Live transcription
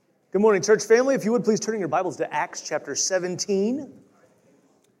Good morning, church family. If you would please turn your Bibles to Acts chapter 17.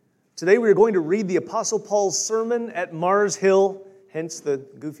 Today we are going to read the Apostle Paul's sermon at Mars Hill, hence the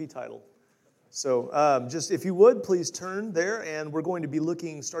goofy title. So just if you would, please turn there, and we're going to be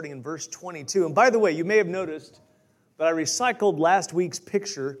looking starting in verse 22. And by the way, you may have noticed that I recycled last week's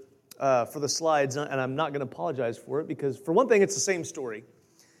picture for the slides, and I'm not going to apologize for it because, for one thing, it's the same story.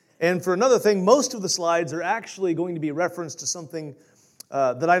 And for another thing, most of the slides are actually going to be a reference to something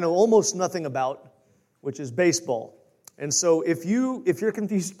that I know almost nothing about, which is baseball. And so if you're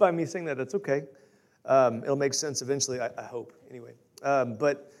confused by me saying that, that's okay. It'll make sense eventually, I hope, anyway.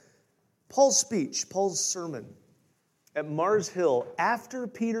 But Paul's sermon at Mars Hill, after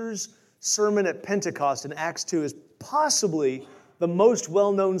Peter's sermon at Pentecost in Acts 2, is possibly the most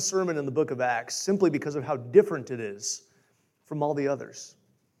well-known sermon in the book of Acts, simply because of how different it is from all the others.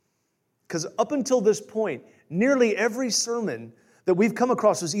 Because up until this point, nearly every sermon that we've come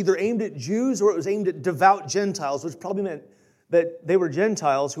across was either aimed at Jews or it was aimed at devout Gentiles, which probably meant that they were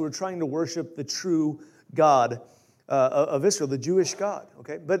Gentiles who were trying to worship the true God of Israel, the Jewish God.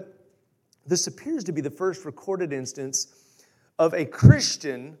 Okay, but this appears to be the first recorded instance of a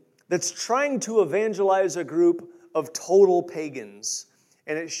Christian that's trying to evangelize a group of total pagans,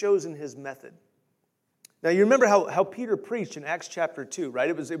 and it shows in his method. Now, you remember how Peter preached in Acts chapter 2, right?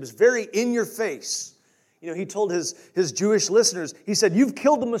 It was very in your face. You know, he told his Jewish listeners, he said, "You've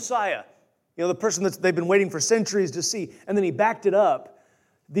killed the Messiah," you know, the person that they've been waiting for centuries to see. And then he backed it up,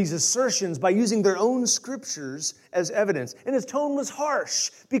 these assertions, by using their own scriptures as evidence. And his tone was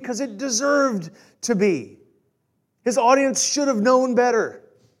harsh because it deserved to be. His audience should have known better.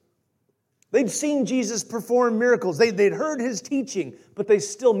 They'd seen Jesus perform miracles. They'd heard his teaching, but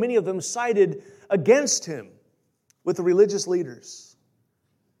many of them sided against him with the religious leaders.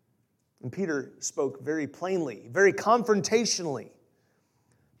 And Peter spoke very plainly, very confrontationally.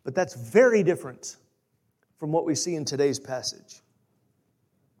 But that's very different from what we see in today's passage.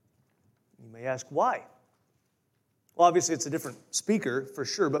 You may ask, why? Well, obviously it's a different speaker, for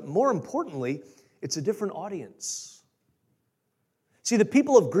sure, but more importantly, it's a different audience. See, the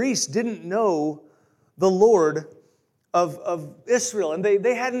people of Greece didn't know the Lord of Israel, and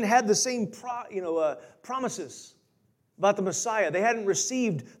they hadn't had the same promises about the Messiah. They hadn't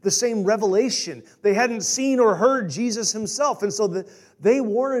received the same revelation. They hadn't seen or heard Jesus himself. And so they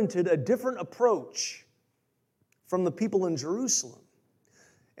warranted a different approach from the people in Jerusalem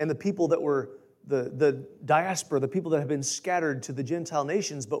and the people that were the diaspora, the people that had been scattered to the Gentile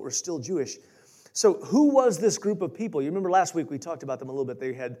nations but were still Jewish. So who was this group of people? You remember last week we talked about them a little bit.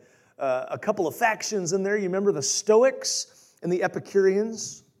 They had a couple of factions in there. You remember the Stoics and the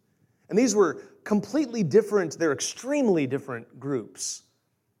Epicureans? And these were completely different, they're extremely different groups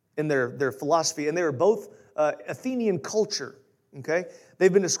in their philosophy, and they were both Athenian culture, okay?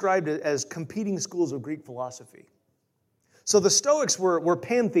 They've been described as competing schools of Greek philosophy. So the Stoics were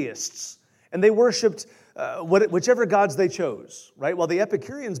pantheists, and they worshipped whichever gods they chose, right? While the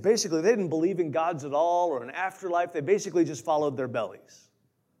Epicureans, basically, they didn't believe in gods at all or an afterlife. They basically just followed their bellies.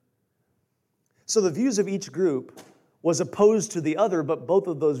 So the views of each group was opposed to the other, but both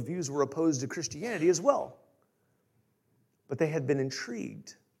of those views were opposed to Christianity as well. But they had been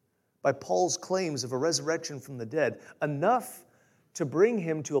intrigued by Paul's claims of a resurrection from the dead, enough to bring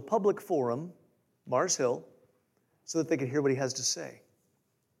him to a public forum, Mars Hill, so that they could hear what he has to say.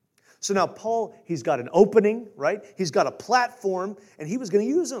 So now Paul, he's got an opening, right? He's got a platform, and he was going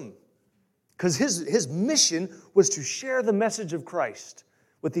to use them. Because his mission was to share the message of Christ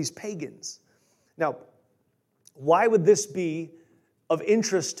with these pagans. Now, why would this be of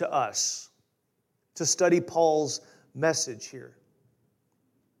interest to us to study Paul's message here?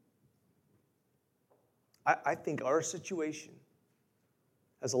 I think our situation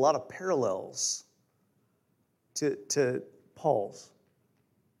has a lot of parallels to Paul's.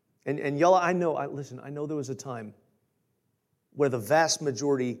 And y'all, I know there was a time where the vast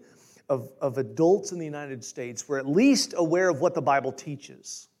majority of adults in the United States were at least aware of what the Bible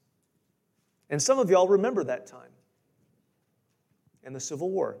teaches. And some of y'all remember that time. And the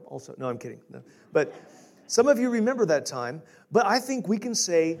Civil War also. No, I'm kidding. No. But some of you remember that time. But I think we can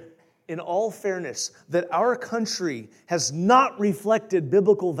say, in all fairness, that our country has not reflected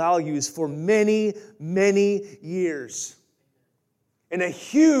biblical values for many, many years. And a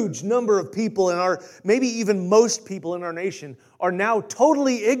huge number of people maybe even most people in our nation, are now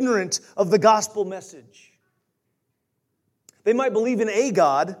totally ignorant of the gospel message. They might believe in a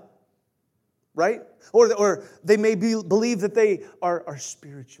God, right? Or they may believe that they are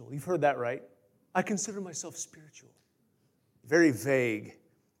spiritual. You've heard that, right? I consider myself spiritual. Very vague,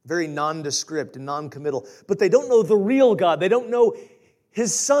 very nondescript and noncommittal. But they don't know the real God. They don't know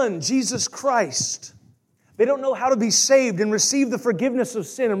His Son, Jesus Christ. They don't know how to be saved and receive the forgiveness of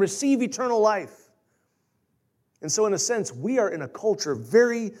sin and receive eternal life. And so in a sense, we are in a culture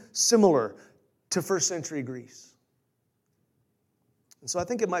very similar to first century Greece. And so I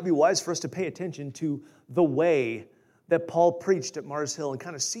think it might be wise for us to pay attention to the way that Paul preached at Mars Hill and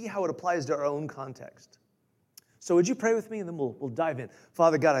kind of see how it applies to our own context. So would you pray with me, and then we'll dive in.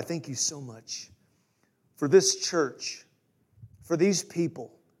 Father God, I thank you so much for this church, for these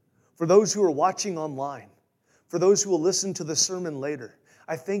people, for those who are watching online, for those who will listen to the sermon later.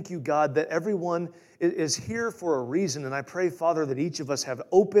 I thank you, God, that everyone is here for a reason, and I pray, Father, that each of us have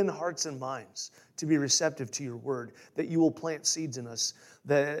open hearts and minds to be receptive to your word, that you will plant seeds in us,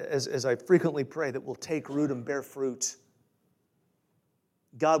 that, as I frequently pray, that will take root and bear fruit.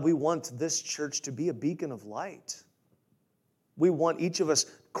 God, we want this church to be a beacon of light. We want each of us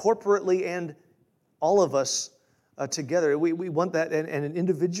corporately and all of us together. We want that, and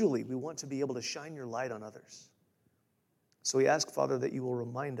individually, we want to be able to shine your light on others. So we ask, Father, that you will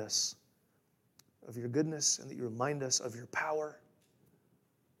remind us of your goodness and that you remind us of your power,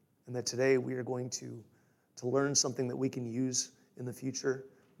 and that today we are going to learn something that we can use in the future,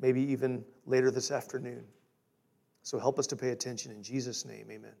 maybe even later this afternoon. So help us to pay attention in Jesus' name,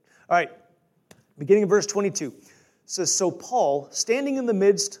 amen. All right, beginning of verse 22. It says, so Paul, standing in the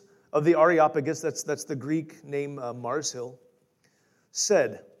midst of the Areopagus, that's the Greek name Mars Hill,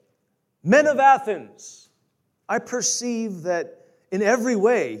 said, men of Athens, I perceive that in every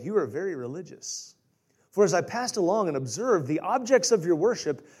way you are very religious. For as I passed along and observed the objects of your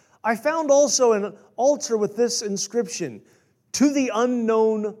worship, I found also an altar with this inscription, to the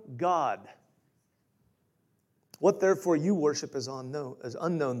unknown God. What therefore you worship as unknown,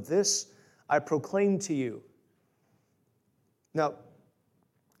 this I proclaim to you. Now,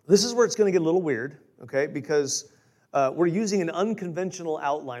 this is where it's going to get a little weird, okay, because we're using an unconventional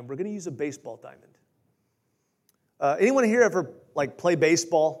outline. We're going to use a baseball diamond. Anyone here ever play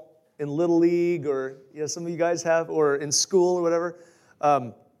baseball in Little League, or some of you guys have, or in school or whatever?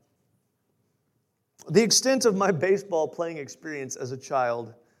 The extent of my baseball playing experience as a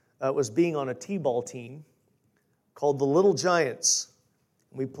child was being on a t-ball team called the Little Giants.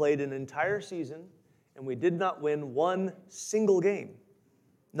 We played an entire season, and we did not win one single game.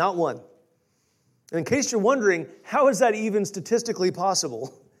 Not one. And in case you're wondering, how is that even statistically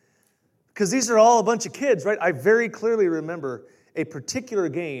possible? Because these are all a bunch of kids, right? I very clearly remember a particular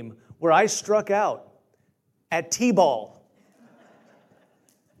game where I struck out at t-ball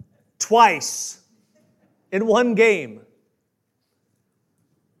twice in one game.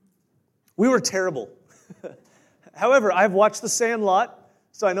 We were terrible. However, I've watched The Sandlot,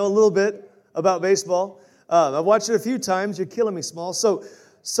 so I know a little bit about baseball. I've watched it a few times. You're killing me, Small. So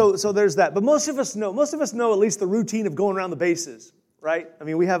there's that. But most of us know at least the routine of going around the bases, right? I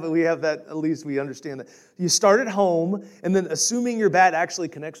mean, we have that, at least we understand that. You start at home, and then assuming your bat actually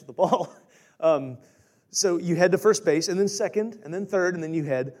connects with the ball, so you head to first base, and then second, and then third, and then you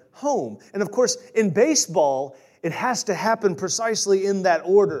head home. And of course, in baseball, it has to happen precisely in that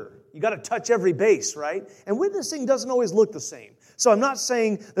order. You got to touch every base, right? And witnessing doesn't always look the same. So I'm not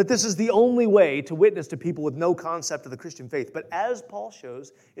saying that this is the only way to witness to people with no concept of the Christian faith, but as Paul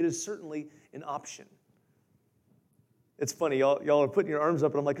shows, it is certainly an option. It's funny, y'all are putting your arms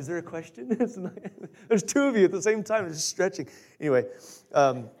up, and I'm like, is there a question? There's two of you at the same time, it's just stretching. Anyway,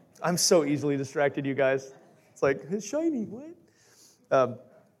 I'm so easily distracted, you guys. It's like, it's shiny, what?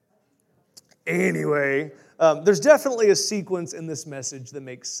 Anyway, there's definitely a sequence in this message that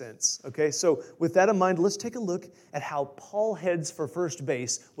makes sense, okay? So with that in mind, let's take a look at how Paul heads for first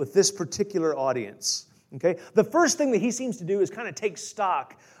base with this particular audience, okay? The first thing that he seems to do is kind of take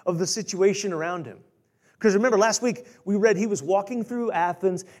stock of the situation around him. Because remember, last week we read he was walking through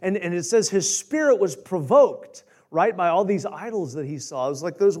Athens, and it says his spirit was provoked, right, by all these idols that he saw. It was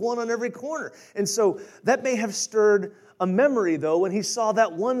like there's one on every corner. And so that may have stirred a memory, though, when he saw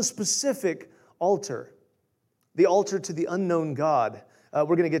that one specific altar, the altar to the unknown God. We're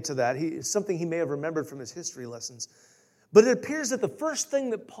going to get to that. It's something he may have remembered from his history lessons. But it appears that the first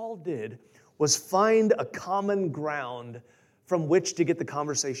thing that Paul did was find a common ground from which to get the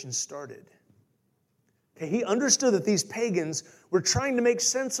conversation started. Okay, he understood that these pagans were trying to make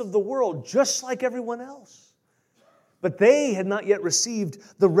sense of the world just like everyone else. But they had not yet received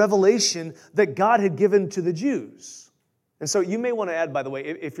the revelation that God had given to the Jews. And so you may want to add, by the way,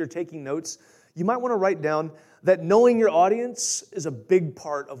 if you're taking notes, you might want to write down that knowing your audience is a big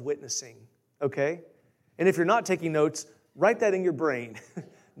part of witnessing, okay? And if you're not taking notes, write that in your brain.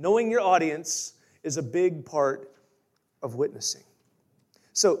 Knowing your audience is a big part of witnessing.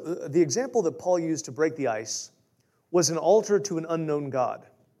 So the example that Paul used to break the ice was an altar to an unknown God.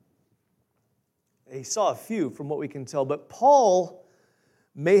 He saw a few from what we can tell, but Paul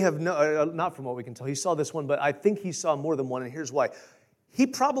may have, not from what we can tell, he saw this one, but I think he saw more than one, and here's why. He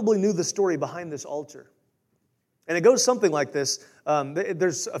probably knew the story behind this altar. And it goes something like this.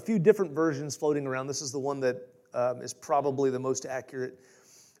 There's a few different versions floating around. This is the one that is probably the most accurate.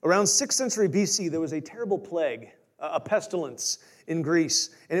 Around 6th century BC, there was a terrible plague, a pestilence in Greece,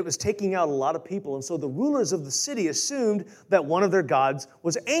 and it was taking out a lot of people. And so the rulers of the city assumed that one of their gods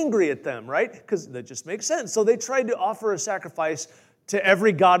was angry at them, right? Because that just makes sense. So they tried to offer a sacrifice to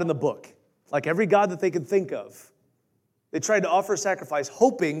every god in the book, like every god that they could think of. They tried to offer a sacrifice,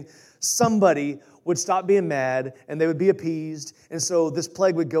 hoping somebody would stop being mad and they would be appeased, and so this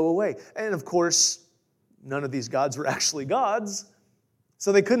plague would go away. And of course, none of these gods were actually gods,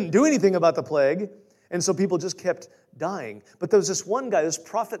 so they couldn't do anything about the plague, and so people just kept dying. But there was this one guy, this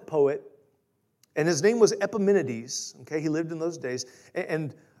prophet poet, and his name was Epimenides. Okay, he lived in those days,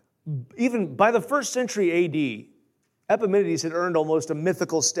 and even by the 1st century AD, Epimenides had earned almost a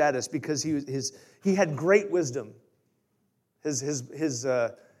mythical status because he had great wisdom. His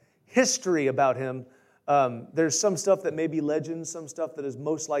history about him, there's some stuff that may be legend, some stuff that is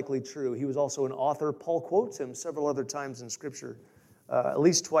most likely true. He was also an author. Paul quotes him several other times in Scripture, at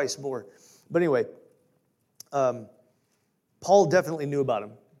least twice more. But anyway, Paul definitely knew about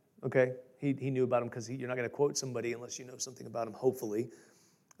him, okay? He knew about him because you're not going to quote somebody unless you know something about him, hopefully.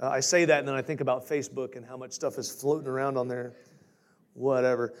 I say that and then I think about Facebook and how much stuff is floating around on there,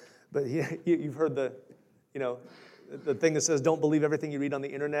 whatever. But you've heard the thing that says, don't believe everything you read on the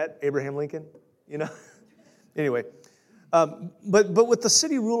internet, Abraham Lincoln, Anyway, but with the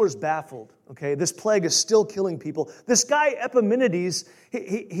city rulers baffled, okay, this plague is still killing people. This guy, Epimenides,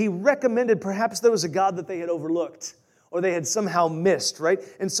 he recommended perhaps there was a god that they had overlooked or they had somehow missed, right?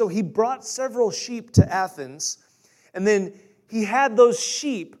 And so he brought several sheep to Athens, and then he had those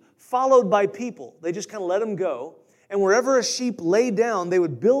sheep followed by people. They just kind of let them go. And wherever a sheep lay down, they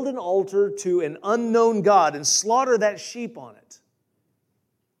would build an altar to an unknown god and slaughter that sheep on it.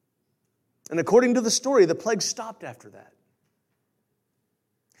 And according to the story, the plague stopped after that.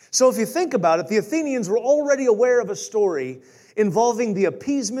 So if you think about it, the Athenians were already aware of a story involving the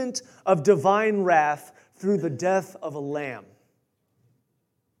appeasement of divine wrath through the death of a lamb.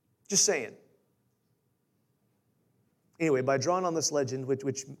 Just saying. Anyway, by drawing on this legend,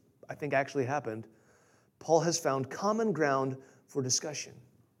 which I think actually happened, Paul has found common ground for discussion.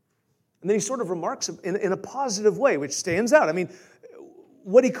 And then he sort of remarks in a positive way, which stands out. I mean,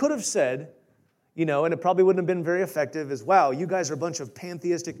 what he could have said, and it probably wouldn't have been very effective, is, wow, you guys are a bunch of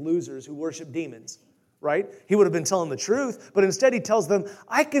pantheistic losers who worship demons, right? He would have been telling the truth, but instead he tells them,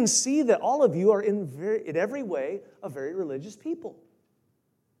 I can see that all of you are in every way a very religious people.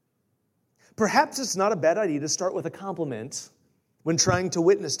 Perhaps it's not a bad idea to start with a compliment when trying to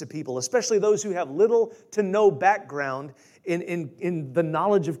witness to people, especially those who have little to no background in the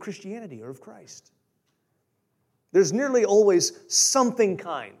knowledge of Christianity or of Christ. There's nearly always something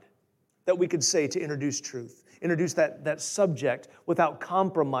kind that we could say to introduce truth, introduce that subject without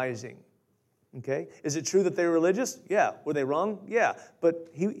compromising. Okay? Is it true that they're religious? Yeah. Were they wrong? Yeah. But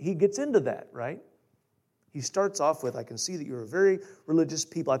he gets into that, right? He starts off with, I can see that you're a very religious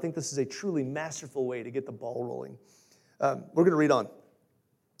people. I think this is a truly masterful way to get the ball rolling. We're going to read on.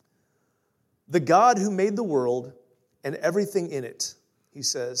 The God who made the world and everything in it, he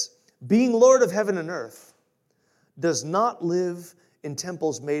says, being Lord of heaven and earth, does not live in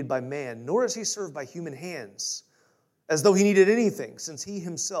temples made by man, nor is he served by human hands, as though he needed anything, since he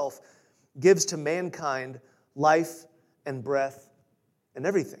himself gives to mankind life and breath and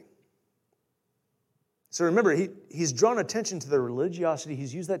everything. So remember, he's drawn attention to their religiosity.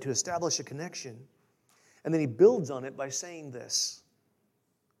 He's used that to establish a connection. And then he builds on it by saying this.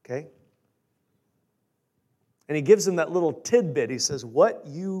 Okay? And he gives them that little tidbit. He says, what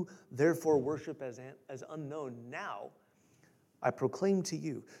you therefore worship as unknown now, I proclaim to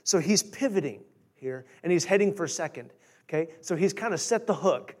you. So he's pivoting here, and he's heading for second. Okay? So he's kind of set the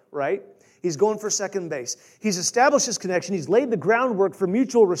hook, right? He's going for second base. He's established his connection. He's laid the groundwork for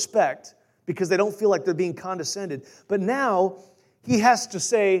mutual respect, because they don't feel like they're being condescended. But now he has to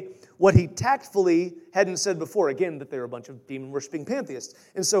say what he tactfully hadn't said before. Again, that they're a bunch of demon-worshiping pantheists.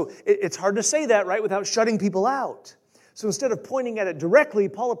 And so it's hard to say that, right, without shutting people out. So instead of pointing at it directly,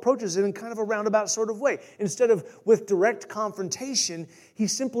 Paul approaches it in kind of a roundabout sort of way. Instead of with direct confrontation, he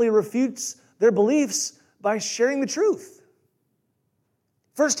simply refutes their beliefs by sharing the truth.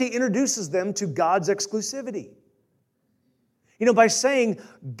 First, he introduces them to God's exclusivity. By saying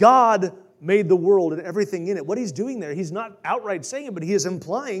God made the world and everything in it. What he's doing there, he's not outright saying it, but he is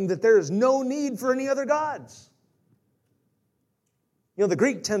implying that there is no need for any other gods. The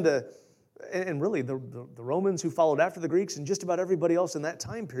Greek tend to, and really the Romans who followed after the Greeks and just about everybody else in that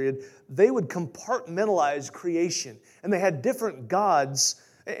time period, they would compartmentalize creation. And they had different gods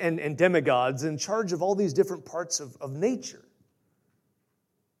and demigods in charge of all these different parts of nature.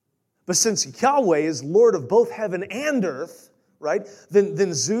 But since Yahweh is Lord of both heaven and earth, right,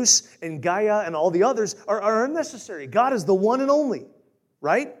 then Zeus and Gaia and all the others are unnecessary. God is the one and only,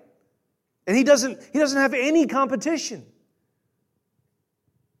 right? And He doesn't have any competition.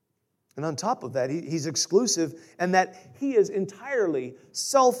 And on top of that, He's exclusive and that He is entirely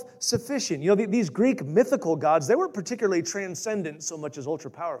self-sufficient. These Greek mythical gods, they weren't particularly transcendent so much as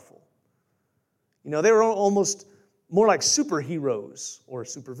ultra-powerful. They were almost more like superheroes or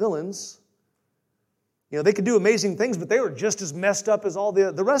supervillains. They could do amazing things, but they were just as messed up as all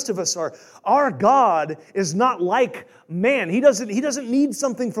the rest of us are. Our God is not like man. He doesn't need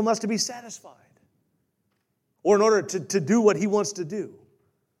something from us to be satisfied or in order to do what He wants to do.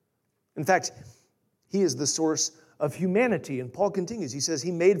 In fact, He is the source of humanity. And Paul continues, he says, He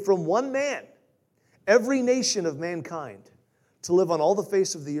made from one man every nation of mankind to live on all the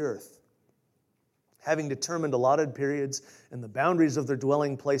face of the earth, having determined allotted periods and the boundaries of their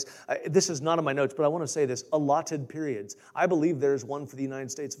dwelling place. This is not in my notes, but I want to say this, allotted periods. I believe there's one for the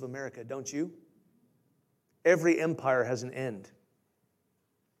United States of America, don't you? Every empire has an end.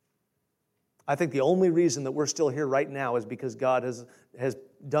 I think the only reason that we're still here right now is because God has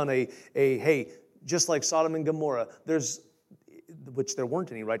done hey, just like Sodom and Gomorrah, which there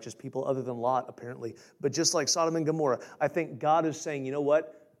weren't any righteous people other than Lot, apparently, but just like Sodom and Gomorrah, I think God is saying, you know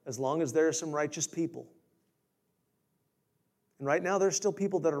what? As long as there are some righteous people. And right now, there's still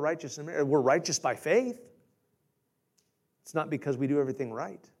people that are righteous. We're righteous by faith. It's not because we do everything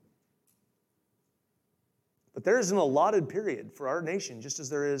right. But there is an allotted period for our nation, just as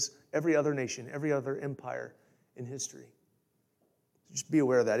there is every other nation, every other empire in history. Just be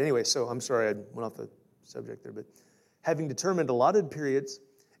aware of that. Anyway, so I'm sorry I went off the subject there, but having determined allotted periods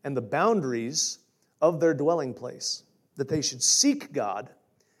and the boundaries of their dwelling place, that they should seek God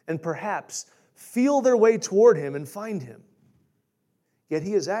and perhaps feel their way toward Him and find Him. Yet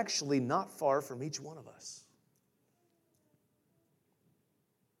He is actually not far from each one of us.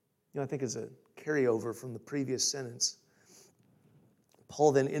 I think as a carryover from the previous sentence,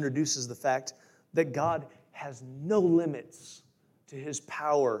 Paul then introduces the fact that God has no limits to His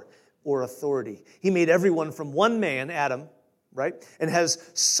power or authority. He made everyone from one man, Adam, right? And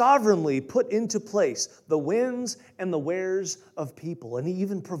has sovereignly put into place the winds and the wares of people. And He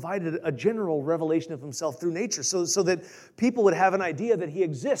even provided a general revelation of Himself through nature so that people would have an idea that He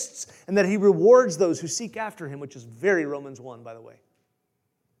exists and that He rewards those who seek after Him, which is very Romans 1, by the way.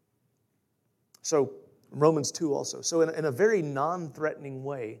 So Romans 2 also. So in a very non-threatening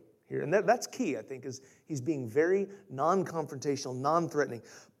way here, and that's key, I think, is he's being very non-confrontational, non-threatening.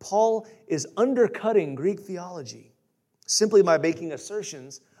 Paul is undercutting Greek theology simply by making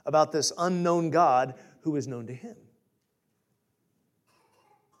assertions about this unknown God who is known to him.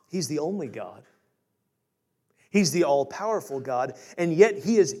 He's the only God. He's the all-powerful God, and yet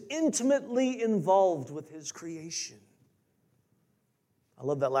He is intimately involved with His creation. I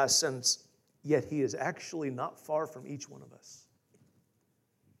love that last sentence. Yet He is actually not far from each one of us.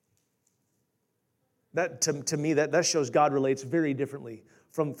 That, to me, that shows God relates very differently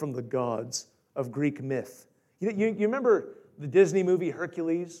from the gods of Greek myth. You remember the Disney movie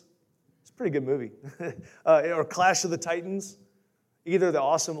Hercules? It's a pretty good movie. Or Clash of the Titans? Either the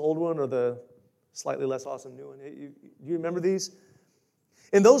awesome old one or the slightly less awesome new one. Do you remember these?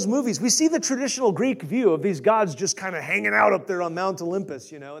 In those movies, we see the traditional Greek view of these gods just kind of hanging out up there on Mount Olympus,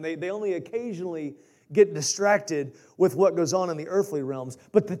 and they only occasionally get distracted with what goes on in the earthly realms.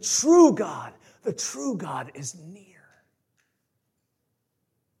 But the true God is near.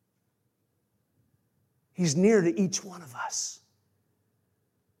 He's near to each one of us.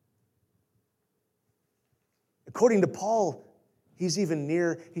 According to Paul, He's even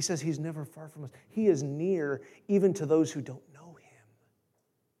near. He says He's never far from us. He is near even to those who don't know Him.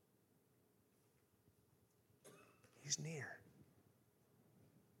 He's near.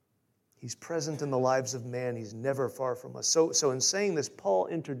 He's present in the lives of man. He's never far from us. So in saying this, Paul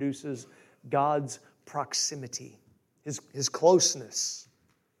introduces God's proximity, His closeness.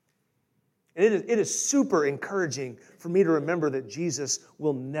 And it is super encouraging for me to remember that Jesus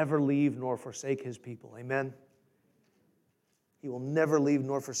will never leave nor forsake His people. Amen? He will never leave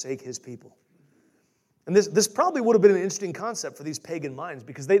nor forsake His people. And this probably would have been an interesting concept for these pagan minds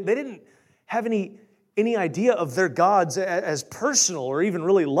because they didn't have any idea of their gods as personal or even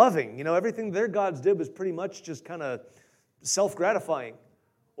really loving. Everything their gods did was pretty much just kind of self-gratifying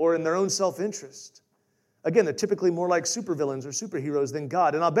or in their own self-interest. Again, they're typically more like supervillains or superheroes than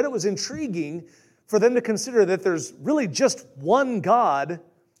God. And I'll bet it was intriguing for them to consider that there's really just one God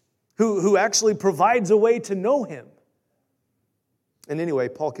who actually provides a way to know him. And anyway,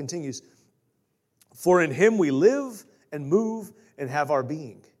 Paul continues, "For in him we live and move and have our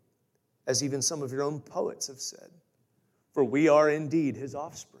being, as even some of your own poets have said. For we are indeed his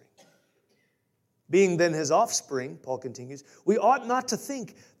offspring. Being then his offspring," Paul continues, "we ought not to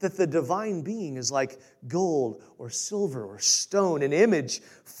think that the divine being is like gold or silver or stone, an image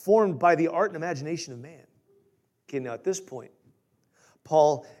formed by the art and imagination of man." Okay, now at this point,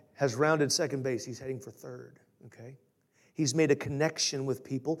 Paul has rounded second base. He's heading for third, okay? He's made a connection with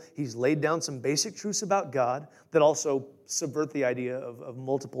people. He's laid down some basic truths about God that also subvert the idea of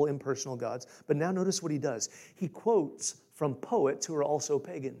multiple impersonal gods. But now notice what he does. He quotes from poets who are also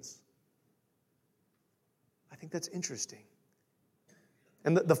pagans. I think that's interesting.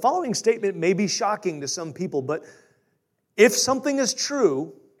 And the following statement may be shocking to some people, but if something is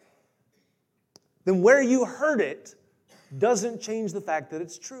true, then where you heard it doesn't change the fact that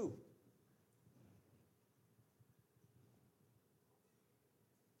it's true.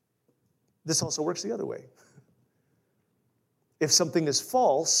 This also works the other way. If something is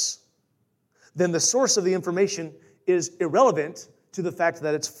false, then the source of the information is irrelevant to the fact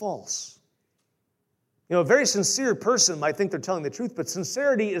that it's false. You know, a very sincere person might think they're telling the truth, but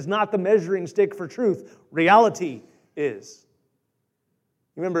sincerity is not the measuring stick for truth. Reality is.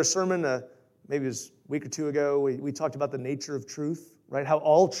 You remember a sermon, maybe it was a week or two ago, we talked about the nature of truth, right? How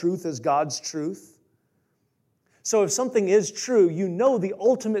all truth is God's truth. So if something is true, you know the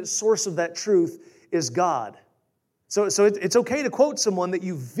ultimate source of that truth is God. So it's okay to quote someone that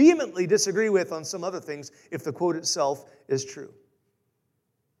you vehemently disagree with on some other things if the quote itself is true.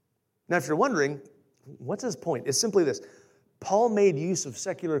 Now, if you're wondering, what's his point? It's simply this. Paul made use of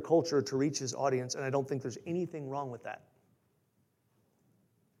secular culture to reach his audience, and I don't think there's anything wrong with that.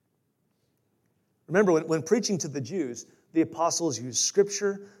 Remember, when preaching to the Jews, the apostles used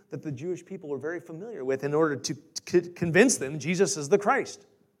scripture that the Jewish people were very familiar with in order to convince them Jesus is the Christ.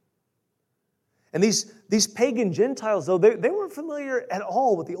 And these pagan Gentiles, though, they weren't familiar at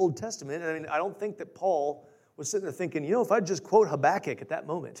all with the Old Testament. I mean, I don't think that Paul was sitting there thinking, you know, if I just quote Habakkuk at that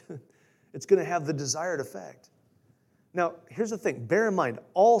moment, it's going to have the desired effect. Now, here's the thing. Bear in mind,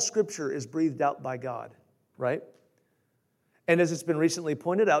 all Scripture is breathed out by God, right? And as it's been recently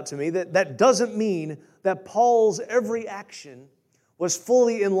pointed out to me, that doesn't mean that Paul's every action was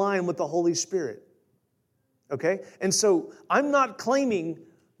fully in line with the Holy Spirit. Okay? And so I'm not claiming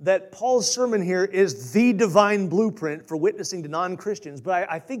that Paul's sermon here is the divine blueprint for witnessing to non-Christians, but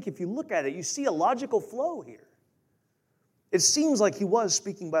I think if you look at it, you see a logical flow here. It seems like he was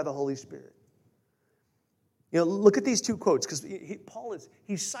speaking by the Holy Spirit. You know, look at these two quotes, because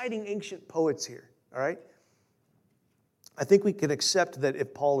he's citing ancient poets here, all right? I think we can accept that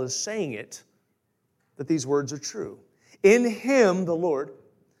if Paul is saying it, that these words are true. In him, the Lord,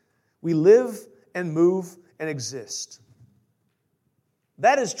 we live and move and exist.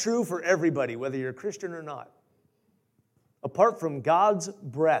 That is true for everybody, whether you're a Christian or not. Apart from God's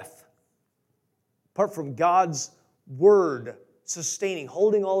breath, apart from God's word sustaining,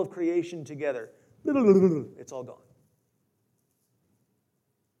 holding all of creation together, it's all gone.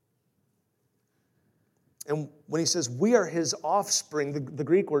 And when he says we are his offspring, the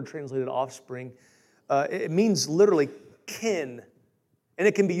Greek word translated offspring, it means literally kin. And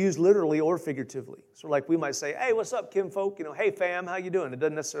it can be used literally or figuratively. So like we might say, hey, what's up, kinfolk? You know, hey, fam, how you doing? It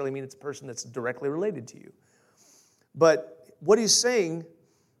doesn't necessarily mean it's a person that's directly related to you. But what he's saying,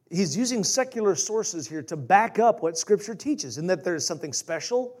 he's using secular sources here to back up what Scripture teaches, and that there's something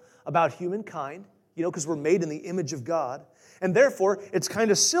special about humankind, you know, because we're made in the image of God. And therefore, it's kind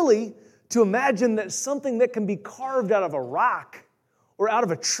of silly to imagine that something that can be carved out of a rock or out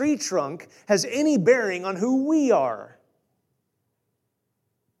of a tree trunk has any bearing on who we are.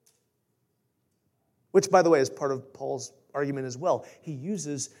 Which, by the way, is part of Paul's argument as well. He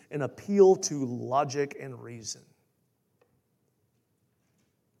uses an appeal to logic and reason.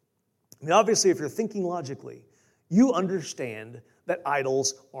 I mean, obviously, if you're thinking logically, you understand that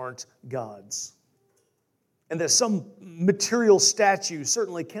idols aren't gods. And that some material statue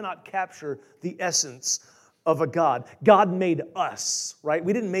certainly cannot capture the essence of a God. God made us, right?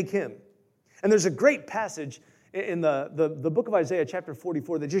 We didn't make him. And there's a great passage in the book of Isaiah, chapter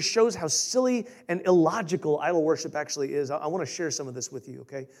 44, that just shows how silly and illogical idol worship actually is. I want to share some of this with you,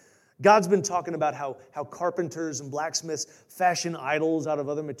 okay? God's been talking about how carpenters and blacksmiths fashion idols out of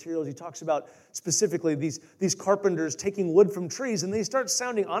other materials. He talks about specifically these carpenters taking wood from trees, and they start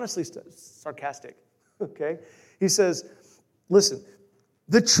sounding honestly sarcastic, okay? He says, listen,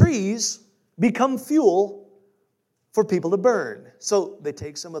 the trees become fuel for people to burn. So they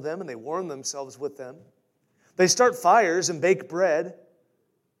take some of them and they warm themselves with them. They start fires and bake bread.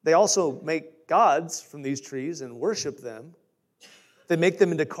 They also make gods from these trees and worship them. They make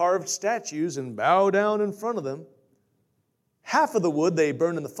them into carved statues and bow down in front of them. Half of the wood they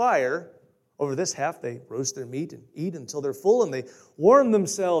burn in the fire. Over this half, they roast their meat and eat until they're full, and they warm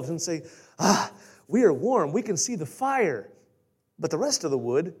themselves and say, we are warm, we can see the fire. But the rest of the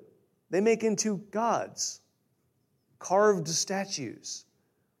wood, they make into gods, carved statues.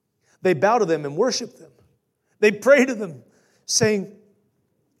 They bow to them and worship them. They pray to them, saying,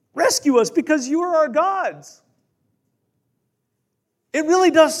 rescue us because you are our gods. It really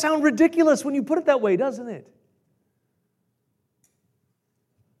does sound ridiculous when you put it that way, doesn't it?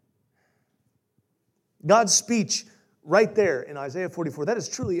 God's speech right there in Isaiah 44, that is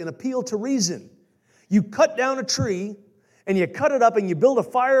truly an appeal to reason. You cut down a tree and you cut it up and you build a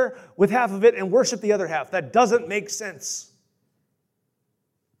fire with half of it and worship the other half. That doesn't make sense.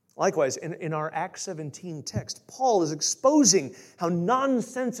 Likewise, in our Acts 17 text, Paul is exposing how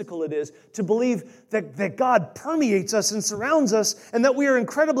nonsensical it is to believe that God permeates us and surrounds us and that we are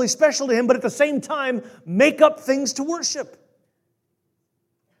incredibly special to Him, but at the same time make up things to worship.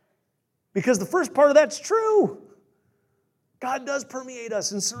 Because the first part of that's true. God does permeate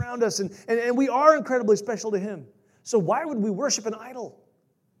us and surround us, and we are incredibly special to Him. So why would we worship an idol?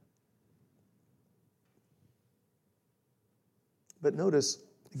 But notice,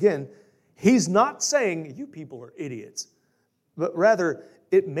 again, he's not saying, you people are idiots. But rather,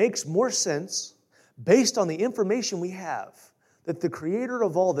 it makes more sense, based on the information we have, that the creator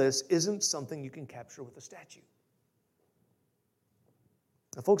of all this isn't something you can capture with a statue.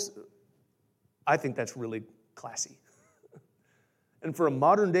 Now, folks, I think that's really classy. And for a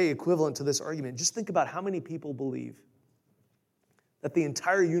modern day equivalent to this argument, just think about how many people believe that the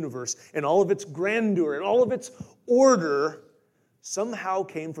entire universe and all of its grandeur and all of its order somehow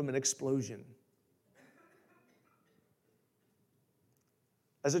came from an explosion.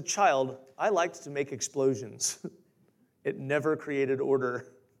 As a child, I liked to make explosions. It never created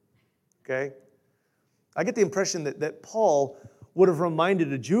order. Okay? I get the impression that Paul would have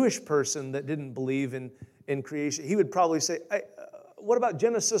reminded a Jewish person that didn't believe in creation. He would probably say, what about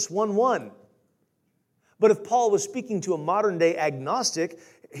Genesis 1:1? But if Paul was speaking to a modern-day agnostic,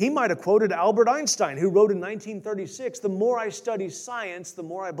 he might have quoted Albert Einstein, who wrote in 1936, the more I study science, the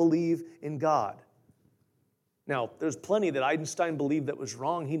more I believe in God. Now, there's plenty that Einstein believed that was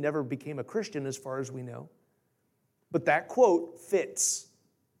wrong. He never became a Christian as far as we know. But that quote fits.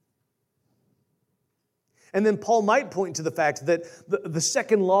 And then Paul might point to the fact that the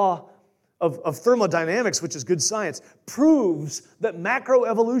second law of thermodynamics, which is good science, proves that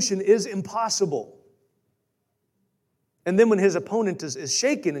macroevolution is impossible. And then when his opponent is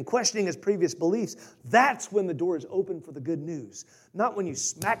shaken and questioning his previous beliefs, that's when the door is open for the good news. Not when you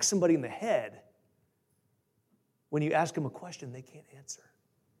smack somebody in the head. When you ask them a question they can't answer.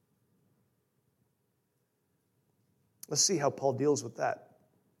 Let's see how Paul deals with that.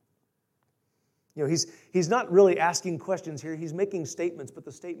 You know, he's not really asking questions here. He's making statements, but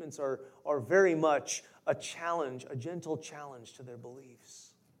the statements are very much a challenge, a gentle challenge to their beliefs.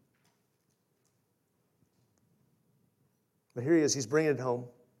 But here he is. He's bringing it home.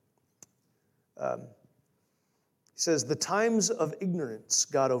 He says, the times of ignorance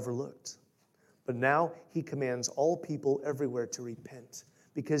God overlooked, but now He commands all people everywhere to repent,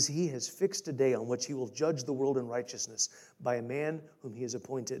 because He has fixed a day on which He will judge the world in righteousness by a man whom He has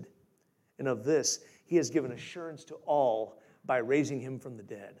appointed. And of this He has given assurance to all by raising Him from the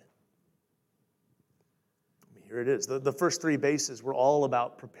dead. Here it is. The first three bases were all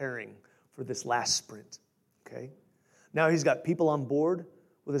about preparing for this last sprint. Okay? Now He's got people on board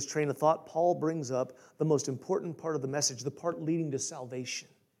with his train of thought. Paul brings up the most important part of the message, the part leading to salvation.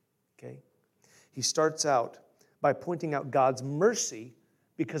 Okay? He starts out by pointing out God's mercy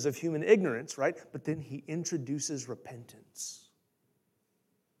because of human ignorance, right? But then he introduces repentance.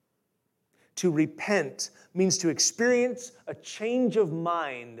 To repent means to experience a change of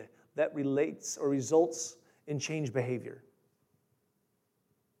mind that relates or results in changed behavior.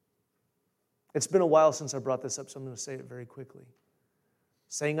 It's been a while since I brought this up, so I'm going to say it very quickly.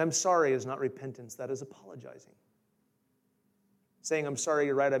 Saying I'm sorry is not repentance, that is apologizing. Saying I'm sorry,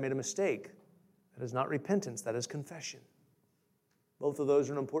 you're right, I made a mistake, that is not repentance, that is confession. Both of those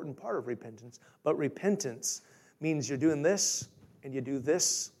are an important part of repentance, but repentance means you're doing this, and you do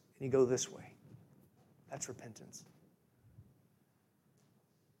this, and you go this way. That's repentance.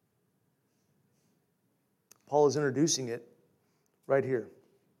 Paul is introducing it right here.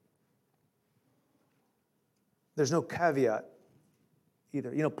 There's no caveat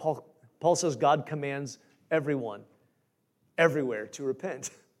either. You know, Paul Paul says God commands everyone, everywhere, to repent,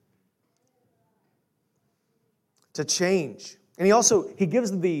 to change. And he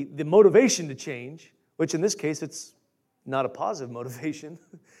gives the motivation to change, which in this case, it's not a positive motivation.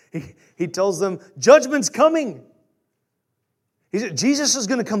 He tells them, judgment's coming. He said, Jesus is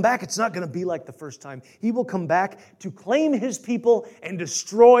going to come back. It's not going to be like the first time. He will come back to claim his people and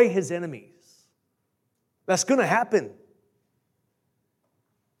destroy his enemies. That's going to happen.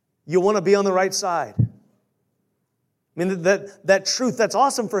 You want to be on the right side. I mean, that truth, that's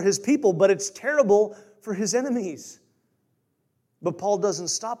awesome for his people, but it's terrible for his enemies. But Paul doesn't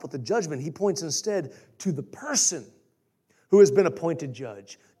stop with the judgment. He points instead to the person who has been appointed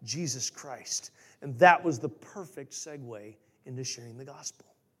judge, Jesus Christ. And that was the perfect segue into sharing the gospel.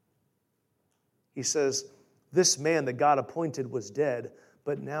 He says, this man that God appointed was dead,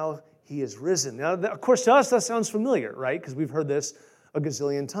 but now he is risen. Now, of course, to us that sounds familiar, right? Because we've heard this a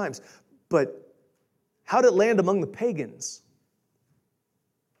gazillion times. But how did it land among the pagans?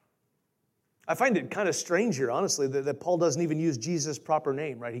 I find it kind of strange here, honestly, that Paul doesn't even use Jesus' proper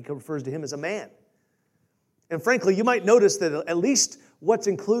name, right? He refers to him as a man. And frankly, you might notice that at least what's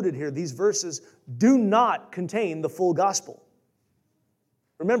included here, these verses, do not contain the full gospel.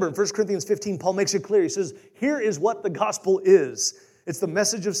 Remember, in 1 Corinthians 15, Paul makes it clear. He says, here is what the gospel is. It's the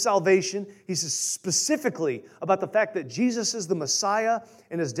message of salvation. He says specifically about the fact that Jesus is the Messiah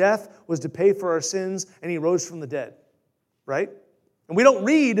and his death was to pay for our sins and he rose from the dead, right? And we don't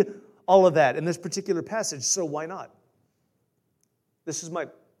read all of that in this particular passage, so why not? This is my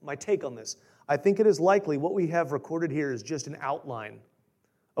take on this. I think it is likely what we have recorded here is just an outline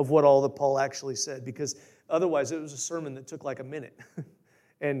of what all that Paul actually said, because otherwise it was a sermon that took like a minute.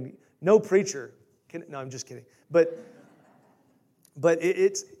 And no preacher can, no, I'm just kidding. But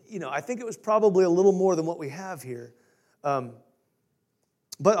it's, I think it was probably a little more than what we have here. But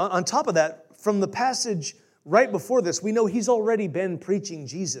on top of that, from the passage right before this, we know he's already been preaching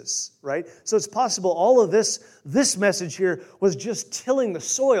Jesus, right? So it's possible all of this message here was just tilling the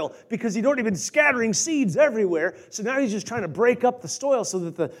soil because he'd already been scattering seeds everywhere. So now he's just trying to break up the soil so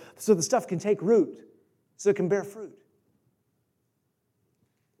that the stuff can take root, so it can bear fruit.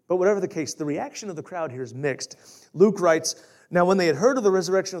 But whatever the case, the reaction of the crowd here is mixed. Luke writes, now when they had heard of the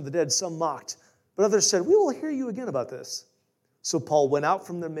resurrection of the dead, some mocked, but others said, we will hear you again about this. So Paul went out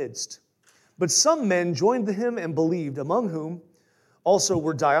from their midst. But some men joined him and believed, among whom also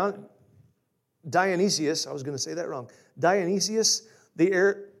were Dionysius, I was going to say that wrong, Dionysius,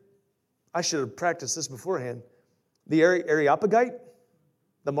 I should have practiced this beforehand, the Areopagite,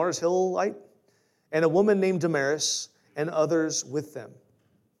 the Mars Hillite, and a woman named Damaris, and others with them.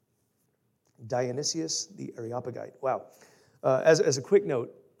 Dionysius, the Areopagite. Wow. As a quick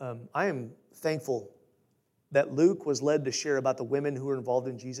note, I am thankful that Luke was led to share about the women who were involved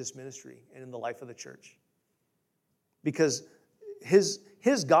in Jesus' ministry and in the life of the church. Because his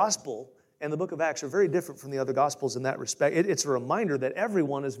gospel and the book of Acts are very different from the other gospels in that respect. It's a reminder that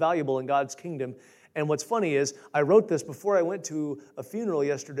everyone is valuable in God's kingdom. And what's funny is, I wrote this before I went to a funeral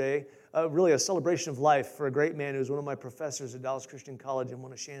yesterday, really a celebration of life for a great man who was one of my professors at Dallas Christian College and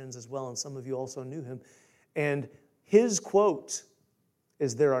one of Shannon's as well, and some of you also knew him. And his quote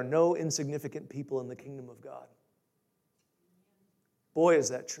is, there are no insignificant people in the kingdom of God. Boy, is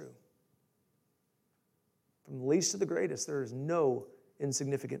that true. From the least to the greatest, there is no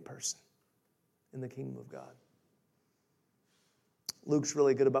insignificant person in the kingdom of God. Luke's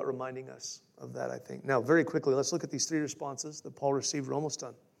really good about reminding us of that, I think. Now, very quickly, let's look at these three responses that Paul received. We're almost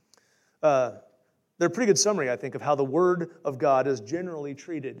done. They're a pretty good summary, I think, of how the Word of God is generally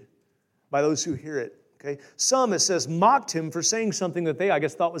treated by those who hear it. Okay? Some, it says, mocked him for saying something that they, I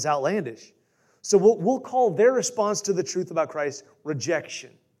guess, thought was outlandish. So we'll call their response to the truth about Christ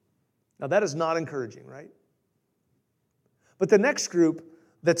rejection. Now, that is not encouraging, right? But the next group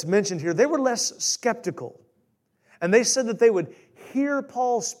that's mentioned here, they were less skeptical. And they said that they would hear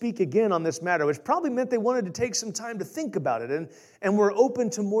Paul speak again on this matter, which probably meant they wanted to take some time to think about it and were open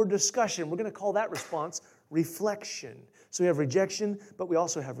to more discussion. We're going to call that response reflection. So we have rejection, but we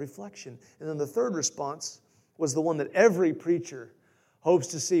also have reflection. And then the third response was the one that every preacher hopes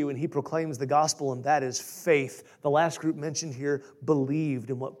to see when he proclaims the gospel, and that is faith. The last group mentioned here believed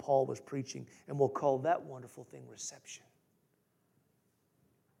in what Paul was preaching, and we'll call that wonderful thing reception.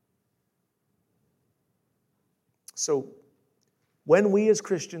 So, when we as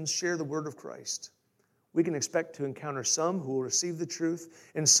Christians share the word of Christ, we can expect to encounter some who will receive the truth,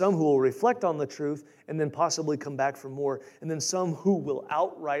 and some who will reflect on the truth, and then possibly come back for more, and then some who will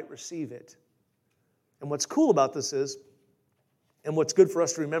outright receive it. And what's cool about this is, and what's good for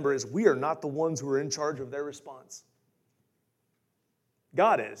us to remember is, we are not the ones who are in charge of their response.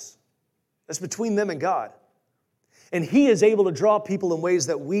 God is. That's between them and God. And He is able to draw people in ways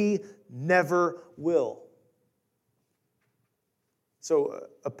that we never will. So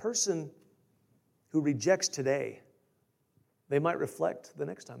a person who rejects today, they might reflect the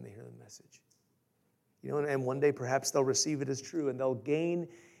next time they hear the message. And one day perhaps they'll receive it as true and they'll gain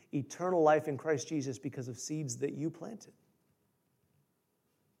eternal life in Christ Jesus because of seeds that you planted.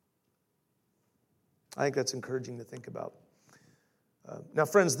 I think that's encouraging to think about. Now,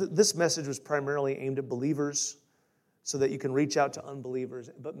 friends, this message was primarily aimed at believers so that you can reach out to unbelievers.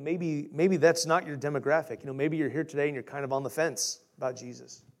 But maybe that's not your demographic. Maybe you're here today and you're kind of on the fence about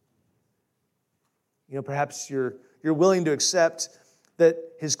Jesus. Perhaps you're willing to accept that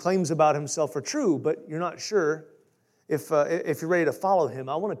His claims about Himself are true, but you're not sure if you're ready to follow Him.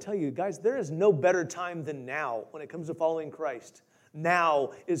 I want to tell you, guys, there is no better time than now when it comes to following Christ.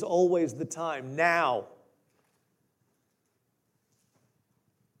 Now is always the time. Now.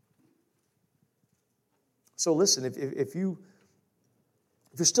 So listen, if you're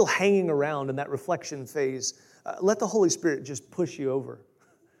still hanging around in that reflection phase, let the Holy Spirit just push you over,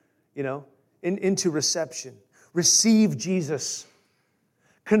 into reception. Receive Jesus.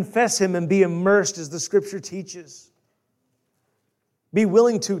 Confess Him and be immersed as the Scripture teaches. Be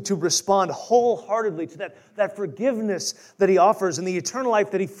willing to respond wholeheartedly to that forgiveness that He offers and the eternal life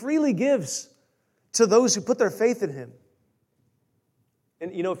that He freely gives to those who put their faith in Him.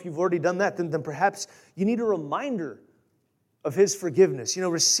 And, if you've already done that, then perhaps you need a reminder of His forgiveness.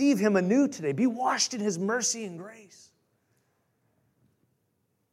 Receive Him anew today. Be washed in His mercy and grace.